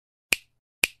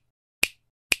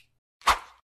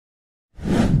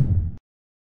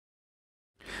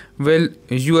Well,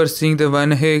 you are seeing the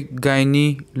Van Hey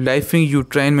Gynae Lifing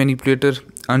Uterine Manipulator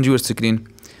on your screen,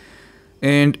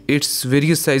 and its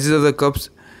various sizes of the cups.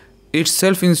 Its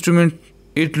self instrument,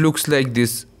 it looks like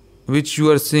this, which you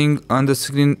are seeing on the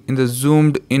screen in the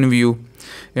zoomed in view.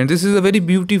 And this is a very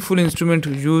beautiful instrument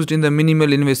used in the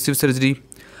minimal invasive surgery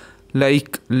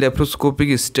like laproscopic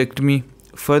hysterectomy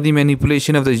for the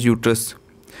manipulation of the uterus.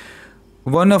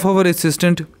 One of our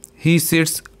assistant, he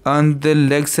sits on the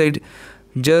leg side,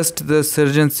 just the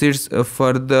surgeon sits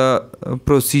for the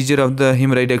procedure of the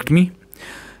hemorrhoidectomy,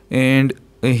 and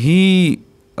he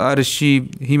or she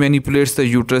manipulates the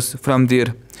uterus from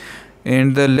there.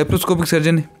 And the laparoscopic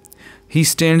surgeon, he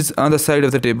stands on the side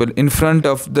of the table in front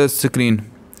of the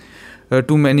screen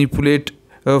to manipulate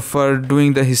for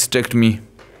doing the hysterectomy.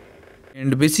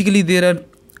 And basically there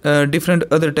are different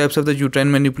other types of the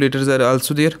uterine manipulators are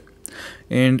also there,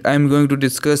 and I am going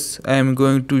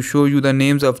to show you the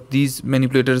names of these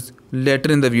manipulators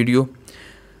later in the video.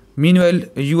 Meanwhile,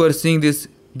 you are seeing this,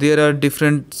 there are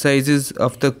different sizes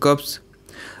of the cups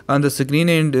on the screen,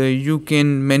 and you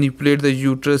can manipulate the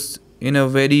uterus in a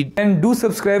very, and do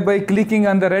subscribe by clicking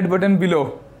on the red button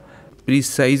below,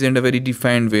 precise and a very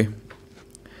defined way.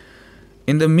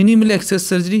 In the minimal access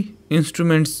surgery,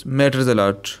 instruments matters a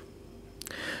lot.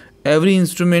 Every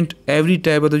instrument, every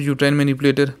type of the uterine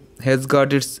manipulator has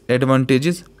got its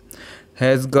advantages,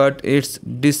 has got its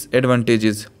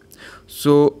disadvantages.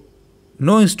 So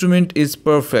no instrument is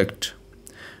perfect.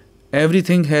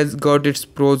 Everything has got its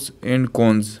pros and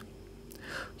cons.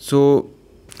 So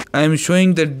I am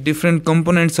showing the different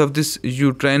components of this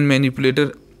uterine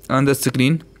manipulator on the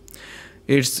screen,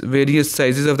 its various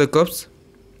sizes of the cups,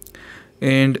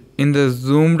 and in the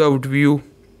zoomed out view,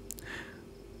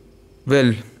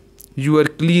 well, you are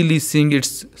clearly seeing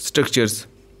its structures.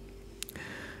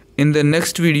 In the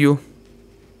next video,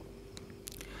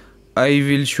 I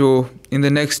will show, in the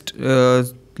next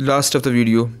last of the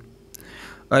video,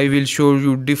 I will show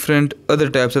you different other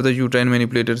types of the uterine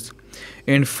manipulators.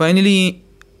 And finally,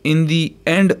 in the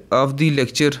end of the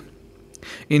lecture,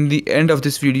 in the end of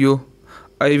this video,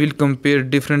 I will compare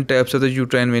different types of the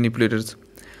uterine manipulators,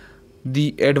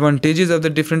 the advantages of the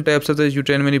different types of the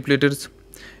uterine manipulators,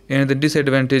 and the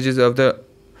disadvantages of the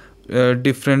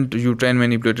different uterine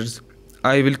manipulators.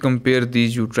 I will compare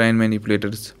these uterine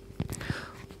manipulators.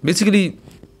 Basically,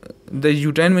 the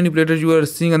uterine manipulator you are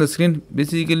seeing on the screen,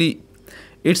 basically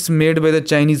it's made by the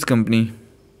Chinese company,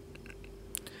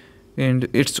 and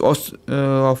it's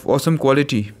of awesome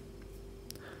quality,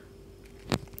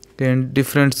 and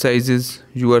different sizes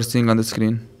you are seeing on the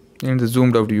screen in the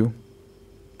zoomed out view.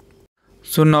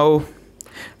 So now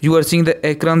you are seeing the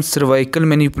Akron cervical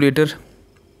manipulator.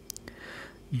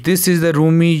 This is the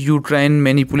Rumi uterine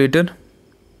manipulator.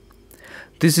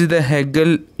 This is the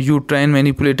Hegel uterine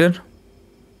manipulator,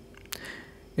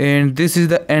 and this is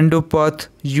the Endopath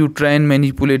uterine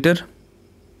manipulator.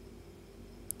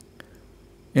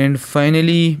 And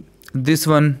finally this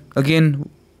one, again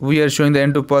we are showing the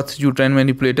Endopath uterine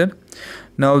manipulator.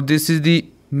 Now this is the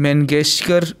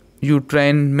Mangeshkar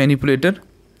uterine manipulator.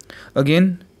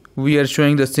 Again we are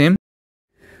showing the same.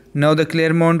 Now the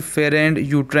Clermont-Ferrand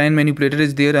uterine manipulator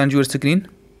is there on your screen.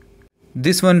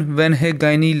 This one, Van Hey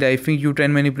Gynae Lifing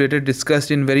Uterine Manipulator,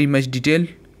 discussed in very much detail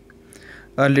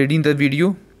already in the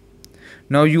video.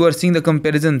 Now you are seeing the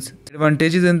comparisons,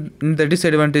 advantages and the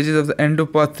disadvantages of the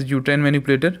Endopath uterine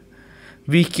manipulator,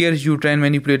 V-Care uterine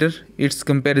manipulator, its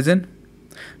comparison.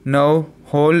 Now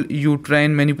Hall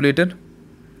uterine manipulator,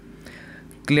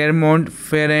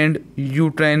 Clermont-Ferrand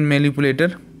uterine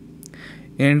manipulator,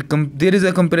 and there is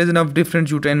a comparison of different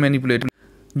uterine manipulators.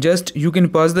 Just you can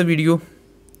pause the video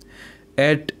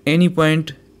at any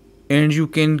point and you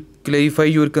can clarify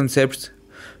your concepts.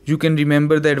 You can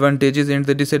remember the advantages and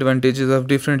the disadvantages of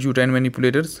different uterine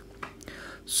manipulators.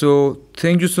 So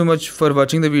thank you so much for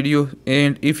watching the video,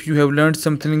 and if you have learned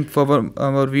something from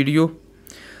our video,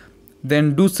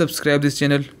 then do subscribe this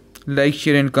channel, like,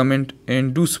 share and comment,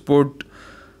 and do support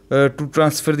to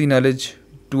transfer the knowledge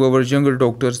to our younger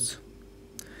doctors,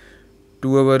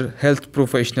 to our health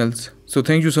professionals. So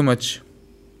thank you so much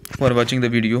for watching the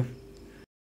video.